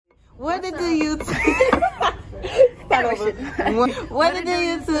What to do, YouTube? What to do,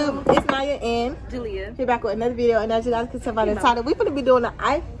 YouTube? It's Nyiah and Jaliyah. Here back with another video, and as you guys can tell by the title, we're gonna be doing the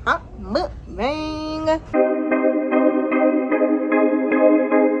Ihop Mukbang.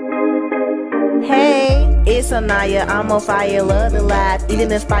 Hey, ItzSoNyiah, I'm on fire, love the life, eating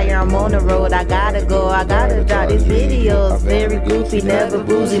inspire, I'm on the road, I gotta go, I gotta drop these videos, very goofy, never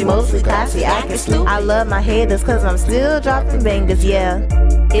bougie, mostly classy, I can stoop. I love my haters cause I'm still dropping bangers, yeah.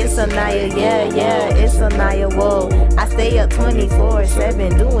 ItzSoNyiah, yeah, ItzSoNyiah, whoa. I stay up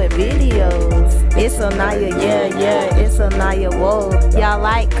 24/7 doing videos. ItzSoNyiah, yeah, ItzSoNyiah, whoa. Y'all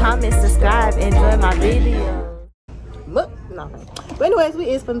like, comment, subscribe, enjoy my videos. No. But anyways, we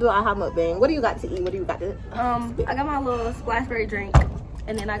is gonna do our Ihop Mukbang. What do you got to eat? What do you got to I got my little splashberry drink,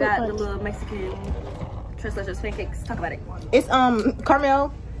 and then I got the little Mexican Tres pancakes. Talk about it. It's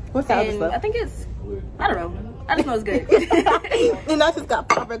caramel. What's that other stuff? I think it's, I don't know. I just know it's good. And I just got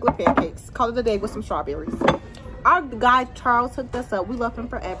 5 regular pancakes. Call it a day with some strawberries. Our guy Charles hooked us up. We love him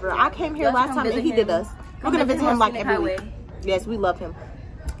forever. I came here last time and he did us. We're gonna visit him like every week. Yes, we love him.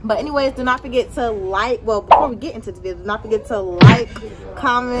 But anyways, do not forget to like, well, before we get into the video, do not forget to like,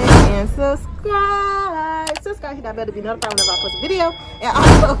 comment, and subscribe. Subscribe, hit that bell to be notified whenever I post a video. And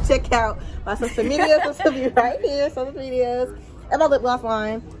also check out my social media. Social media right here, social videos. And my lip gloss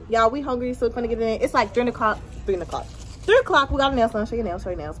line. Y'all, we hungry, so we're gonna get in. It's like 3 o'clock. 3 o'clock. 3 o'clock, we got a nail salon. Show your nails, show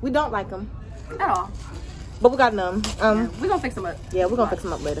your nails. We don't like them. At all. But we got them. Yeah, we're gonna fix them up. Yeah, we're gonna fix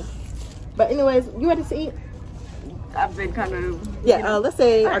them up later. But anyways, you ready to eat? I've been kind of, yeah, let's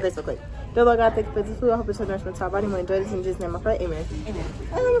say our days real quick. Dear Lord God, thank you for this food. I hope it's nourishment to our body. We enjoy this in Jesus' name. I pray. Amen.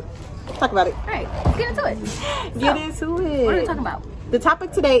 Amen. Talk about it. All right, let's get into it. Get into it. What are we talking about? The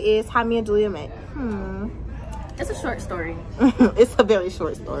topic today is how me and Jaliyah met. It's a short story. It's a very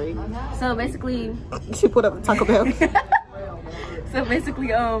short story. So basically, she put up a Taco Bell. so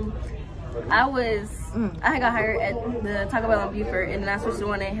basically, I had got hired at the Taco Bell in Buford, and then I switched to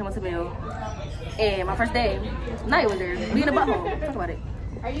one in Hamilton Mill. And my first day, Nyiah was there, being a butthole. Talk about it.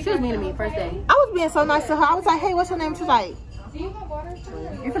 She was mean to me first day. I was being so nice to her. I was like, hey, what's your name? She was like, you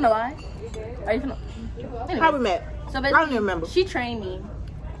finna lie? Are you finna? Anyway, how we met? So I don't even remember. She trained me.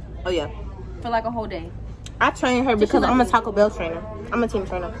 Oh yeah. For like a whole day. I trained her because I'm a Taco Bell trainer. I'm a team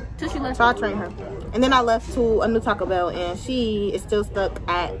trainer. Till she left. So I trained her. And then I left to a new Taco Bell, and she is still stuck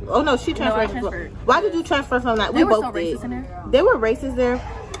at, oh no, she transferred. No, I transferred. Why did you transfer from that? They we were both so did. Racist in there. There were racists there.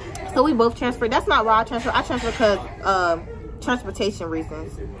 So we both transferred. That's not why I transferred. I transferred because transportation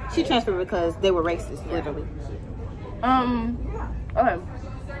reasons. She transferred because they were racist, literally. Okay.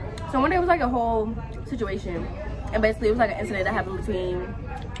 So one day it was like a whole situation, and basically it was like an incident that happened between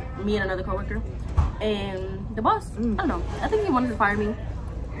me and another coworker, and the boss. I don't know. I think he wanted to fire me.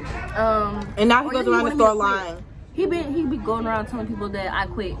 And now he goes around the store lying. He be going around telling people that I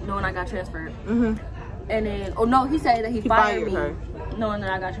quit, knowing I got transferred. And then, oh no, he said that he fired me, knowing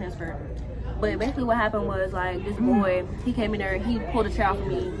that I got transferred. But basically what happened was, like, this boy, he came in there, he pulled a chair off of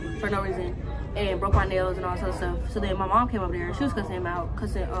me for no reason and broke my nails and all that stuff. So then my mom came up there and she was cussing him out,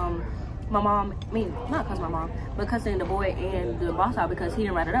 cussing my mom, I mean, not cussing my mom, but cussing the boy and the boss out because he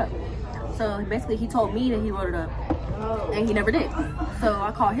didn't write it up. So basically he told me that he wrote it up and he never did. So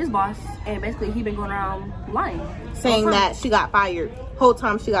I called his boss, and basically he been going around lying, saying that she got fired. Whole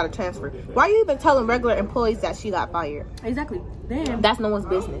time she got a transfer. Why are you even telling regular employees that she got fired? Exactly. Then that's no one's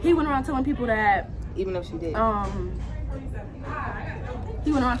business. He went around telling people that, even if she did.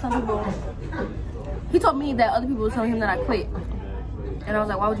 He went around telling people. He told me that other people were telling him that I quit, and I was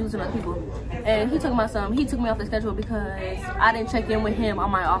like, why would you listen to other people? And he took my son. He took me off the schedule because I didn't check in with him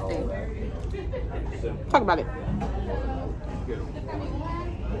on my off day. Talk about it.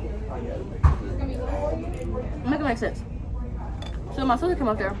 Make it make sense. So my sister came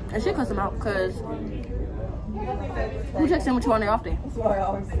up there and she cussed him out because who checks in with you on their off day?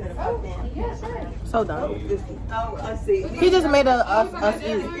 So dumb. He just made us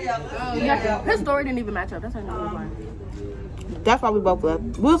eat. Yeah, his story didn't even match up. That's how I know he was lying. That's why we both left.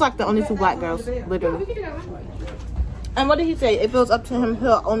 We was like the only 2 black girls, literally. And what did he say? If it was up to him,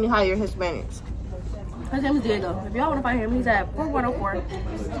 he'll only hire Hispanics. His name is Diego. If y'all want to find him, he's at 4104.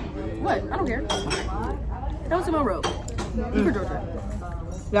 What? I don't care. That was Mill Road. He's for Georgia.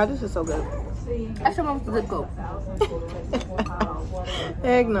 Yeah, this is so good. Actually, I'm the zip code.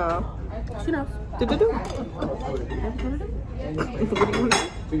 Heck no. She knows. Do-do-do.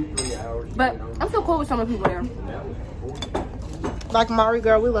 But I'm still cool with some of the people there. Like Mari,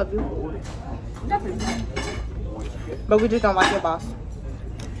 girl, we love you. Definitely. But we just don't like your boss.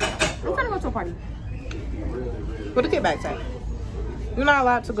 I'm trying to go to a party. What the kickback say? You're not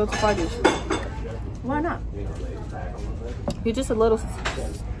allowed to go to parties. Why not? You're just a little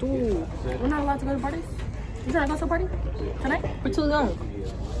stool. We're not allowed to go to parties? You trying to go to a party? Tonight? We're too young.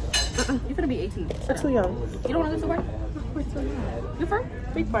 You're gonna be 18. We're too young. You don't want to go to a party? We're too young. You for?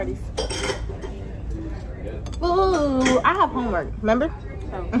 Big parties. Ooh, I have homework, remember?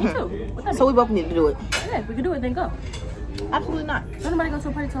 Oh, me too. What's that So we both need to do it. Yeah, we can do it, then go. Absolutely not. Don't nobody go to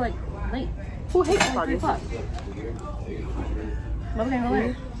a party till like late. Who hates Like 3 parties? o'clock. But we can't go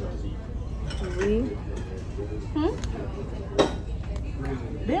later.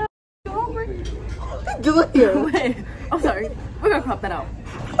 Damn, you hungry? Jaliyah. Wait, I'm sorry. We're gonna crop that out.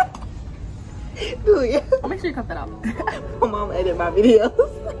 Jaliyah. I'll make sure you cut that out. My mom edit my videos.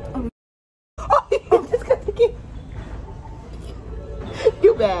 Oh, you just got to get.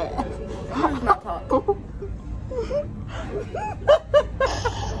 You bad. I'm just not talk.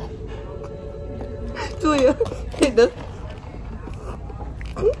 Jaliyah, hit this.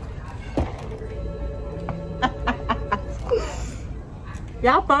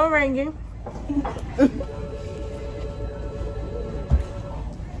 Y'all phone ringing.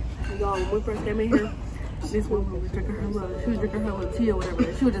 Y'all, when we first came in here, this woman was drinking her little, she was drinking her little tea or whatever.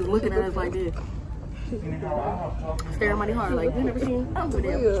 And she was just looking at us like this. Staring mighty hard, like, you never seen? I don't give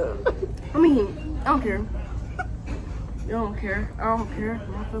a damn. I mean, I don't care. You don't care. I don't care.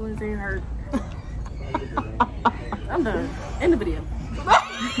 My feelings ain't hurt. I'm done. End the video.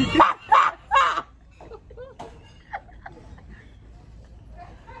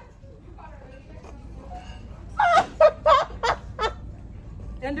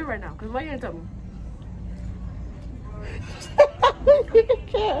 End it right now, because why you didn't tell me?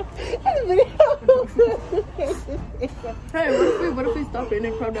 Hey, what if we stop it and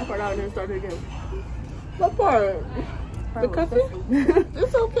then crop that part out and then start it again? What part? The cussing?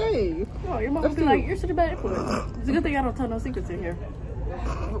 It's okay. No, your mom would be like, you're such a bad influence. It's a good thing I don't tell no secrets in here.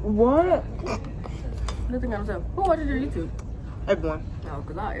 What? Good thing I don't tell. Who watches your YouTube? Everyone. No,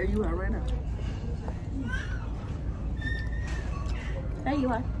 because I'll air you out right now. Hey,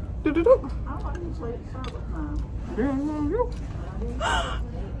 Eli. Do-do-do. Do-do-do.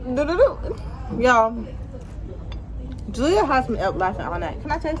 Y'all, Jaliyah has me up laughing all night.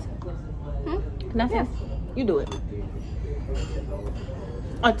 Can I taste? Can I taste? You do it.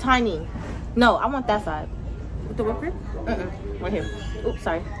 A tiny. No, I want that side. With the whipped cream? Right here. Oops,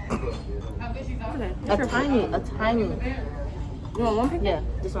 sorry. Okay. A tiny. You want one piece? Yeah,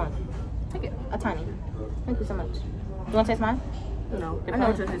 this one. Take it. A tiny. Thank you so much. You want to taste mine? No. I know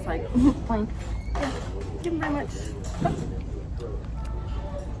what yours is like. Plain. Yeah. Give me very much.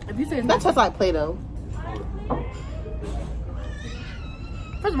 If you say it's That not tastes like Play-Doh.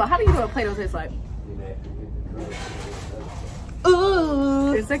 First of all, how do you know what Play-Doh tastes like?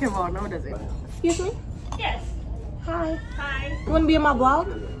 Ooh. And second of all, no, it doesn't. Excuse me? Yes. Hi. Hi. You want to be in my vlog?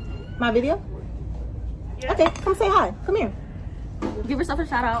 My video? Yeah. Okay, come say hi. Come here. Give yourself a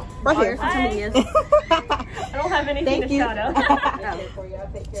shout out. Right here. I don't have anything to shout out. No.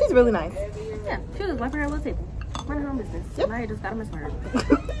 She's really nice. Yeah, she was just wiping her little table. Running her own business. Yep. Nyiah just got a miss her.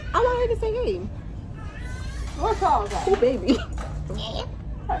 I want her to say hey. Where's Charles at? Oh, baby.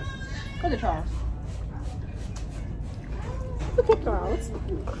 Look at Charles. Look at Charles.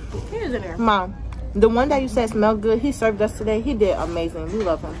 He was in there. Mom, the one that you said smelled good, he served us today. He did amazing. We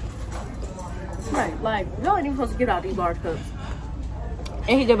love him. Right, like, y'all ain't even supposed to get out these large cups.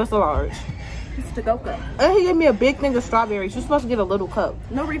 And he gave us a large. It's a to-go cup. And he gave me a big thing of strawberries. You're supposed to get a little cup.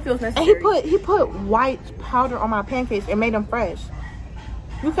 No refills And necessary. he put white powder on my pancakes and made them fresh.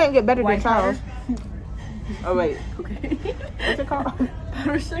 You can't get better White than Charles. powder? Oh wait. Okay. What's it called?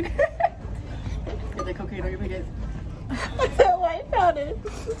 Powder sugar. Get that cocaine on your pancakes. I said white powder.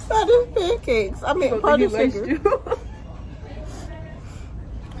 Powder pancakes. I mean powder sugar.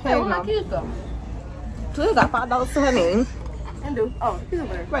 Hey, Where my Mom. kids go? So you got $5 to her name. And do. Oh, he's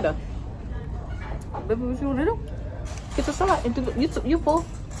over there. Right there. Baby, what you want to do? Get your salad. You full?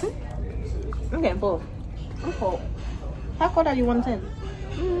 I'm getting full. I'm full. How cold are you? 110.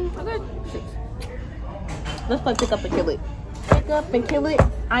 I got 6. Let's play pick up and kill it. Pick up and kill it.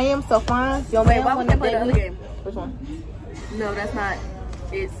 I am so fine. Yo, Wait, man, why we can't play the other game? Which one? No, that's not.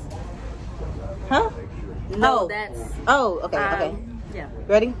 It's. Huh? No, Oh. that's. Oh, okay, okay. Yeah.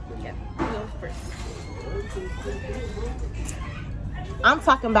 Ready? Yeah. You go first. I'm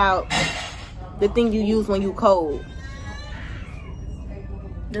talking about the thing you use when you cold.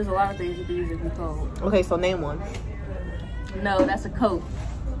 There's a lot of things you can use if you cold. Okay, so name one. No, that's a coat.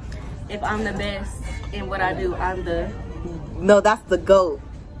 If I'm the best in what I do, I'm the. No, that's the GOAT.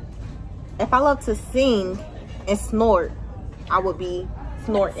 If I love to sing and snort, I would be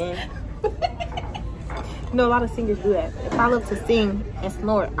snorting. You know, a lot of singers do that. If I love to sing and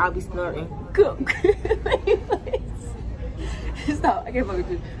snort, I'll be snorting. Cook. Stop. I can't fuck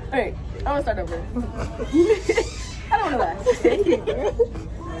with you. Alright, I'm gonna start over. I don't know why.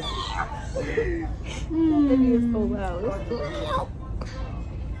 Baby is so loud. It's so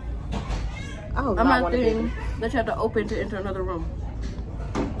loud. I'm not thinking that you have to open to enter another room.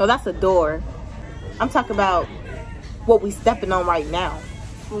 Oh, that's a door. I'm talking about what we stepping on right now.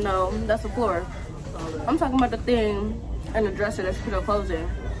 No, that's the floor. I'm talking about the thing and the dresser that you put your clothes in.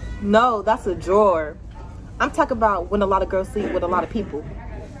 No, that's a drawer. I'm talking about when a lot of girls sleep with a lot of people.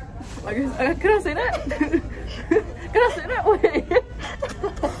 Can I say that? Can I say that? Wait.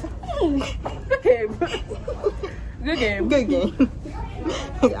 Good game. Good game. Good game.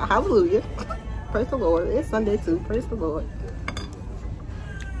 Hallelujah. Praise the Lord. It's Sunday too. Praise the Lord.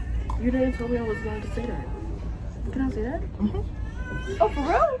 You didn't tell me I was going to say that. Can I say that? Mm-hmm. Oh, for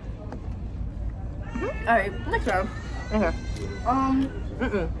real? Mm-hmm. All right, next round. Okay.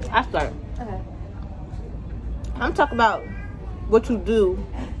 I start. Okay. I'm talking about what you do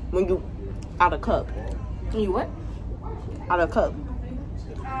when you out of cup. You what? Out of cup.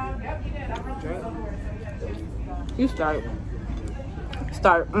 You start.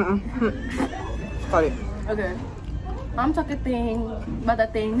 Start. Start it. Okay. I'm talking about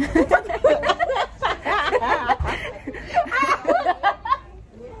that thing.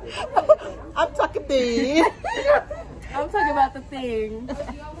 I'm talking thing. I'm talking about the thing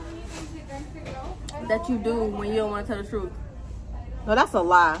that you do when you don't want to tell the truth. No, that's a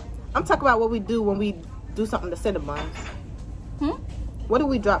lie. I'm talking about what we do when we do something to Cinnabons. What do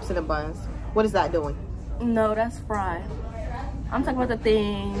we drop Cinnabons? What is that doing? No, that's fry. I'm talking about the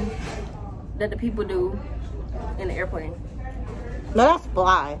thing that the people do in the airplane. No, that's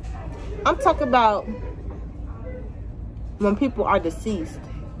fly. I'm talking about when people are deceased.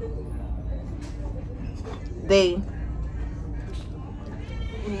 They...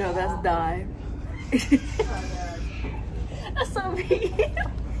 No, that's die. That's so mean.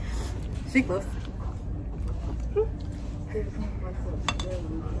 She close.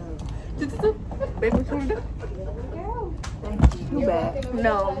 Baby, what you want to do? Too bad.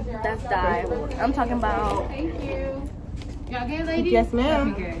 No, that's die. I'm talking about... Thank you. Y'all good, ladies? Yes,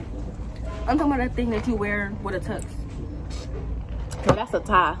 ma'am. I'm talking about that thing that you wear with a tux. No, that's a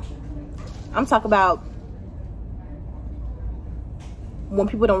tie. I'm talking about when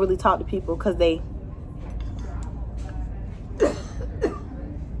people don't really talk to people because they...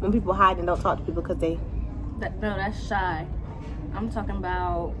 when people hide and don't talk to people because they... No, that's shy. I'm talking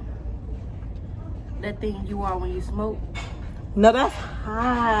about that thing you are when you smoke. No, that's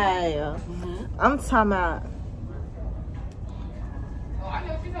high. I'm talking about... Oh, I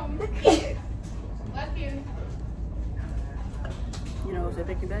know what you're talking about. Bless you. You know, say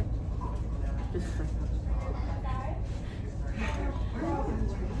thank you back. Just a second.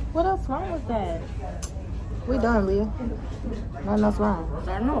 What else wrong with that? We done, Leah. Nothing else wrong.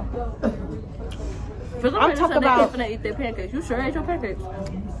 I don't know. I'm talking about... They finna eat their pancakes. You sure ate your pancakes?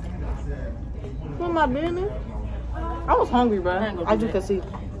 What am I doing? I was hungry, bro. As you can see.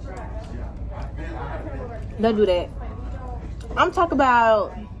 Don't do that. I'm talking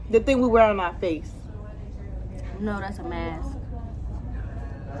about the thing we wear on our face. No, that's a mask.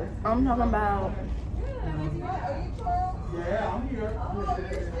 I'm talking about...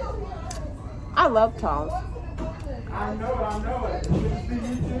 I love Charles. I know it.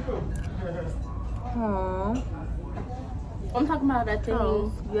 Aww. I'm talking about that thing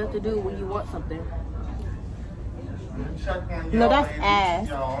you have to do when you want something. No, that's ass.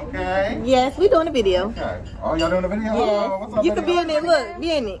 Okay. Yes, we doing a video. Okay. Oh, y'all doing a video? Yes. What's up, You can be in it. Look,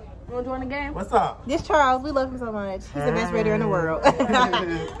 be in it. You want to join the game? What's up? This Charles, we love him so much. He's the best raider in the world.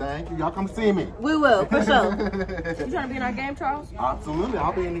 Thank you. Y'all come see me. We will, for sure. You trying to be in our game, Charles? Absolutely.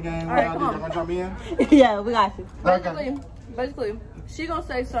 I'll be in the game. All right, Y'all come on. gonna jump in? Yeah, we got you. Basically, she gonna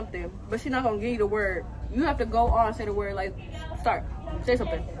say something, but she not gonna give you the word. You have to go on and say the word, like, start. Say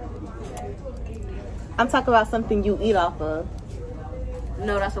something. I'm talking about something you eat off of.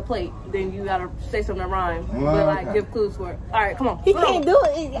 No, that's a plate. Then you gotta say something that rhymes. But like, give clues for it. All right, come on. He can't do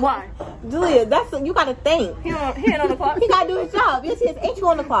it. Why? Julia, you gotta think. He ain't on the clock. He gotta do his job. Yes, yes. Ain't you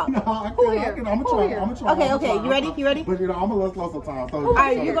on the clock? No, I can. I'm gonna try. Okay. You ready? You ready? But you know, I'm a little slow sometimes. So, All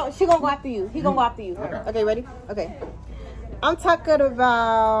right, she gonna go after you. He gonna go after you. Okay, ready? Okay. I'm talking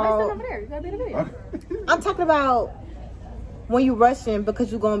about... Why over there? You gotta be in the video. I'm talking about when you rushing because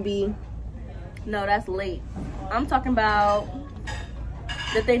you're gonna be... No, that's late. I'm talking about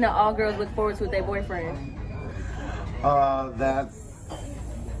the thing that all girls look forward to with their boyfriend. That's...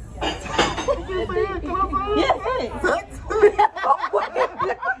 Yes, it.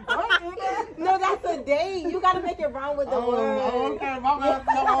 No, that's a a date. You gotta make it rhyme with the word. Oh, okay, my bad.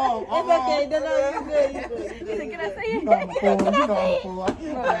 No, It's okay. No, you're good. You're good. Can I say You it? know I'm a fool. You know I'm a fool. I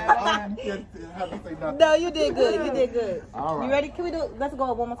can't have to say nothing. No, you did good. You did good. All right. You ready? Can we do? Let's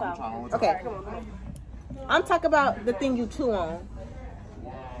go one more time. Okay. Come on. I'm talking about the thing you chew on.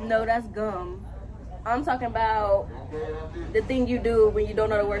 No, that's gum. I'm talking about the thing you do when you don't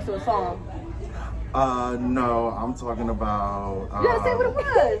know the words to a song. No, I'm talking about. You gotta say what it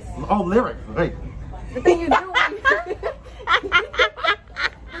was. Oh, lyrics. Wait. The thing you do when the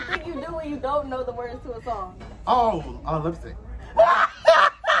thing you do when you don't know the words to a song. Oh, lipstick.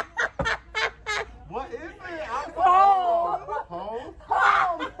 What is it? Home. Home?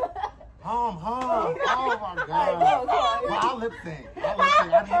 Home. Home. Oh my God. Go. Well, I'll lip sync. I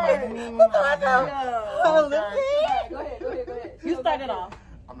Go ahead. You started off.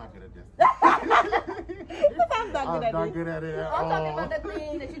 I'm not good at this. I'm not good at not this. good at it at I'm talking all. about the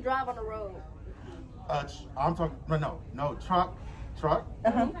thing that you drive on the road. I'm talking. No. Truck.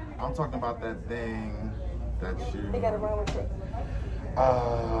 I'm talking about that thing that you. They got a rhyme with it.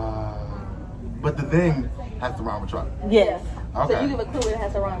 But the thing has to rhyme with truck. Yes. Okay. So you give a clue it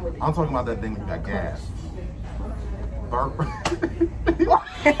has to rhyme with it. I'm talking about that thing when you got gas. Burp.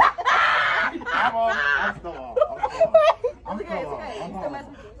 I'm still off. Okay.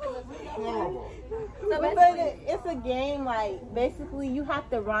 Horrible. So But basically, it's a game, like, basically you have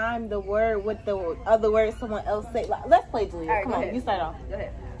to rhyme the word with the other word someone else say. Like, let's play, Jaliyah. All right, Come go on, ahead. you start off. go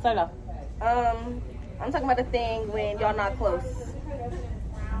ahead. Start off. I'm talking about the thing when y'all not close.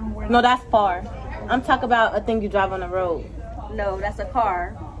 No, that's far. I'm talking about a thing you drive on the road. No, that's a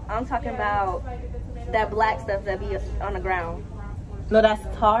car. I'm talking about that black stuff that be on the ground. No, that's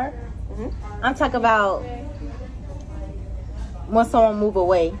tar. I'm talking about when someone move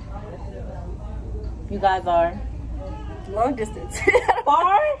away. You guys are Long distance.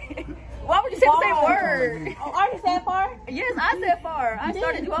 far. Why would you say the same word? Oh, I already said far. Yes, I said far. I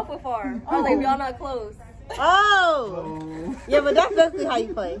started you off with far. I was like, y'all not close. Oh, yeah, but that's basically how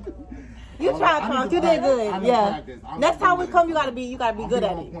you play. You tried, Tom. You did good. Yeah. Next time we come, you gotta be good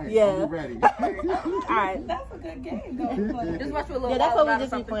at it. Yeah. Ready. All right. That's a good game. Go play. Just watch you a little Yeah, that's while what we out or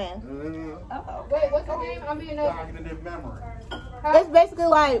just be something. playing. Wait, what's the game? I'm being a... memory. It's basically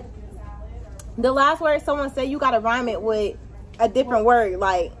like the last word someone say, you gotta rhyme it with a different word.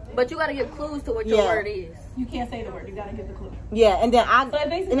 Like, But you gotta give clues to what your Yeah. word is. You can't say the word. You gotta give the clue. yeah, and then So it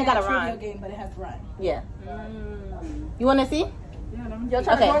basically and it gotta a trivia rhyme. game, but it has to rhyme. Yeah. You wanna see? Y'all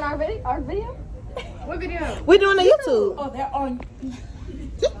trying Okay. to join our video? What video? We're doing a YouTube. Oh, they're on.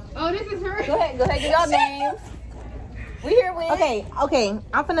 Oh, this is her. Go ahead, give y'all names. We here with. Okay.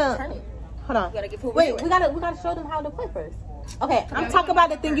 I'm Turn finna it. hold on. You gotta get who we Wait, here with. we gotta show them how to play first. Okay, I'm talking about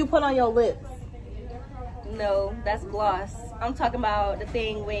the thing you put on your lips. No, that's gloss. I'm talking about the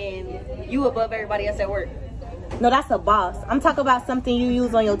thing when you above everybody else at work. No, that's a boss. I'm talking about something you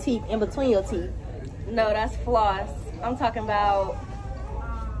use on your teeth, in between your teeth. No, that's floss. I'm talking about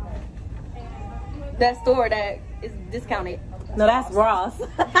that store that is discounted. No, that's Ross.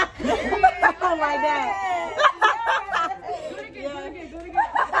 Oh my God.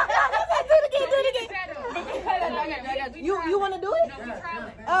 You want to do it?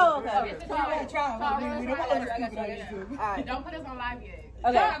 Oh, okay. Alright. Don't put us on live yet.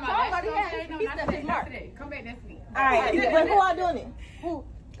 Okay. Talk about Somebody that. has- Okay, no, he not stepped today, his not mark. today. Come back next week. All right. Wait, who all doing it? Who?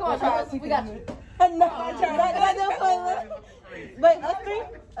 Come on, Charles. We got you. No, but us three?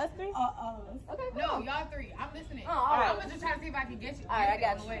 Okay. No, y'all three. I'm listening. Oh, all right. I'm gonna just try to see if I can get you. All right, I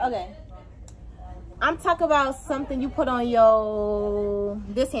got you. Okay. I'm talking about something you put on your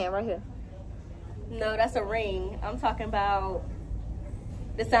this hand right here. No, that's a ring. I'm talking about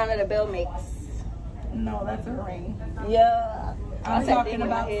the sound that the bell makes. No, that's a ring. Yeah. I'm said talking ding in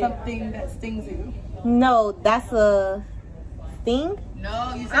my about head. something that stings you. No, that's a sting.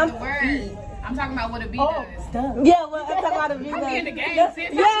 No, you said the word. I'm talking about what a bee does. Duh. Yeah, well, I'm talking about a bee. I'm in the game, sis.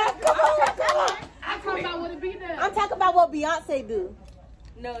 Yeah, come on. I'm talking about what a bee does. I'm talking about what Beyonce do.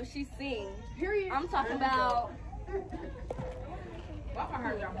 No, she sings. Period. I'm talking about. Why I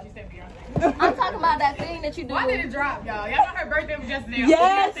heard y'all when you said Beyonce? I'm talking about that thing that you do. Why did it drop, y'all? Y'all know her birthday was just now.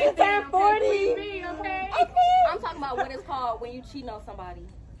 Yes, she Beyonce turned 40. Queen Bee, okay? I'm talking about what it's called when you cheat on somebody.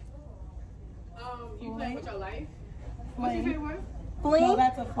 You playing with your life? What you say it was? Fling? No,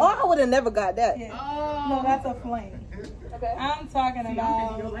 that's a Oh, I would have never got that. Yeah. Oh. No, that's a flame. Okay. I'm talking Your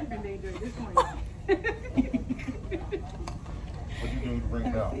about. life in danger at this point. What you doing to bring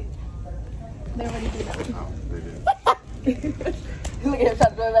it out? They already did that. No, they didn't. Look at him trying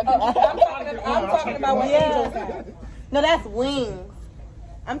to throw it back. I'm talking about what angels have. No, that's wings.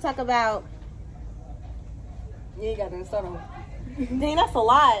 I'm talking about. You ain't got to start on. Dang, that's a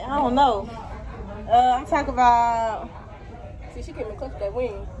lot. I don't know. I'm talking about. See, she came and clutched that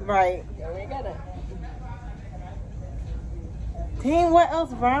wing. Right. Yeah, we ain't got that. Dang, what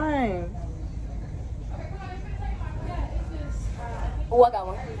else rhymes? Oh, I got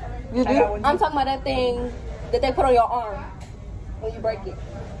one. You do? I got one. I'm talking about that thing that they put on your arm when you break it.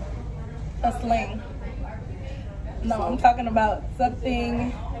 A sling. No, I'm talking about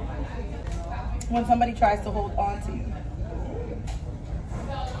something when somebody tries to hold on to you.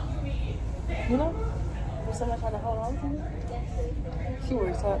 You know? When someone trying to hold on to you? She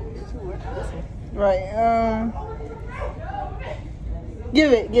works hard. She works. Listen. Right.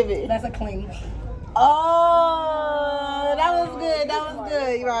 Give it. That's a cling. Oh, that was good. That was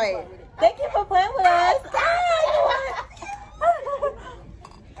good. Right. Thank you for playing with us.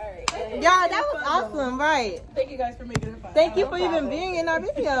 Yeah, that was awesome. Right. Thank you guys for making it fun. Thank you for even being in our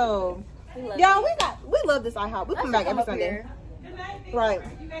video. Y'all, we love this IHOP. We come back every Sunday. Here. Right.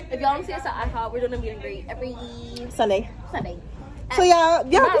 If y'all want to see us at IHOP, we're doing a meet and greet every Sunday. Sunday. So y'all,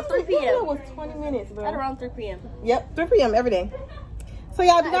 around 3 p.m. It was 20 minutes, bro. At around 3 p.m. Yep, 3 p.m. every day. So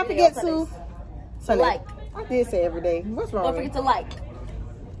y'all, do not forget to Sunday. Like. I did say every day. What's wrong? Don't forget to like,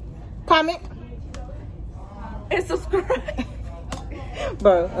 comment, and subscribe.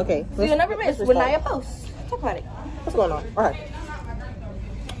 Bro, okay. So you'll never miss when Nyiah posts. Talk about it. What's going on? All right.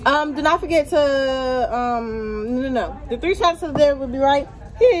 Do not forget to no. The 3 shots of there will be right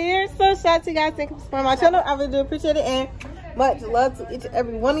here. So shout out to you guys. Thank you for supporting my channel. I really do appreciate it, and much love to each and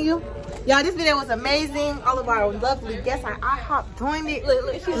every one of you. Y'all, this video was amazing. All of our lovely guests at IHOP joined it.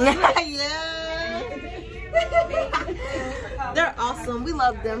 Look, she's yeah. They're awesome. We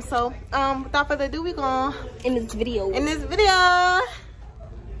love them. So without further ado, we gonna In this video.